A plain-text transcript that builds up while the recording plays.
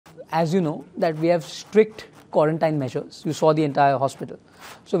as you know, that we have strict quarantine measures. You saw the entire hospital.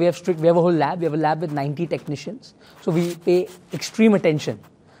 So we have a whole lab. We have a lab with 90 technicians. So we pay extreme attention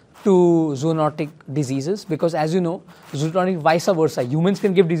to zoonotic diseases because, as you know, zoonotic vice versa. Humans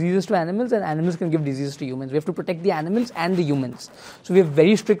can give diseases to animals and animals can give diseases to humans. We have to protect the animals and the humans. So we have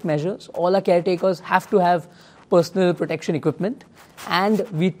very strict measures. All our caretakers have to have personal protection equipment, and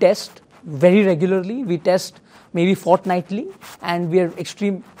we test very regularly. We test maybe fortnightly, and we are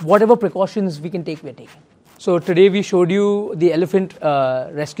whatever precautions we can take, we're taking. So today we showed you the Elephant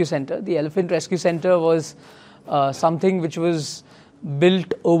Rescue Center. The Elephant Rescue Center was something which was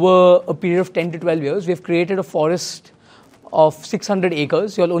built over a period of 10 to 12 years. We have created a forest of 600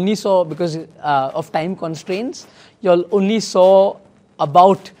 acres. You all only saw, because of time constraints, you all only saw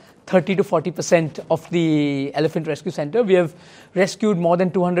about 30 to 40% of the Elephant Rescue Center. We have rescued more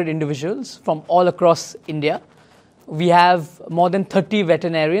than 200 individuals from all across India. We have more than 30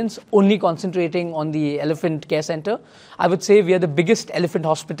 veterinarians only concentrating on the Elephant Care Center. I would say we are the biggest elephant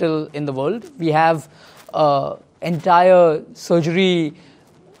hospital in the world. We have entire surgery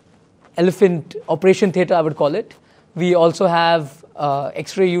elephant operation theatre, I would call it. We also have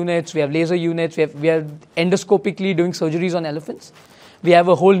X-ray units, we have laser units, we are endoscopically doing surgeries on elephants. We have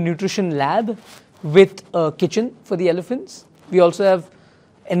a whole nutrition lab with a kitchen for the elephants. We also have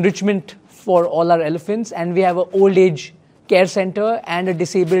enrichment for all our elephants, and we have an old age care center and a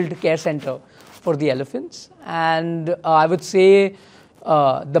disabled care center for the elephants. And I would say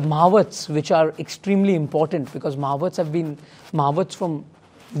the mahvats, which are extremely important, because mahvats have been mahvats from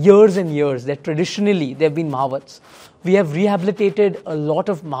years and years. Traditionally they've been mahvats. We have rehabilitated a lot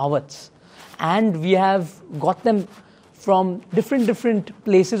of mahvats, and we have got them from different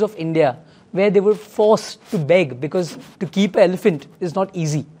places of India where they were forced to beg, because to keep an elephant is not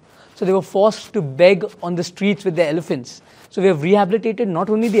easy. So they were forced to beg on the streets with their elephants. So we have rehabilitated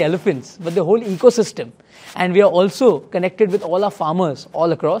not only the elephants, but the whole ecosystem. And we are also connected with all our farmers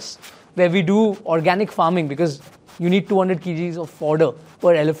all across, where we do organic farming, because you need 200 kgs of fodder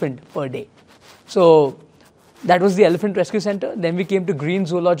per elephant per day. So that was the Elephant Rescue Center. Then we came to Green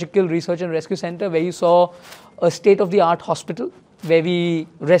Zoological Research and Rescue Center, where you saw a state-of-the-art hospital, where we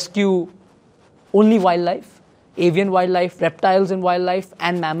rescue only wildlife, avian wildlife, reptiles and wildlife,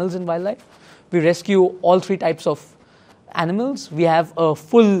 and mammals and wildlife. We rescue all 3 types of animals. We have a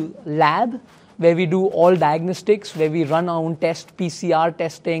full lab where we do all diagnostics, where we run our own test, PCR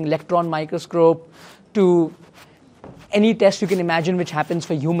testing, electron microscope, to any test you can imagine which happens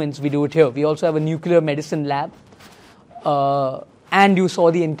for humans, we do it here. We also have a nuclear medicine lab. And you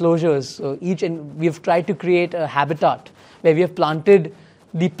saw the enclosures. So we have tried to create a habitat where we have planted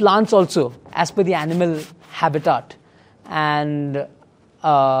the plants also as per the animal habitat. And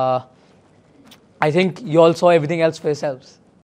I think you all saw everything else for yourselves.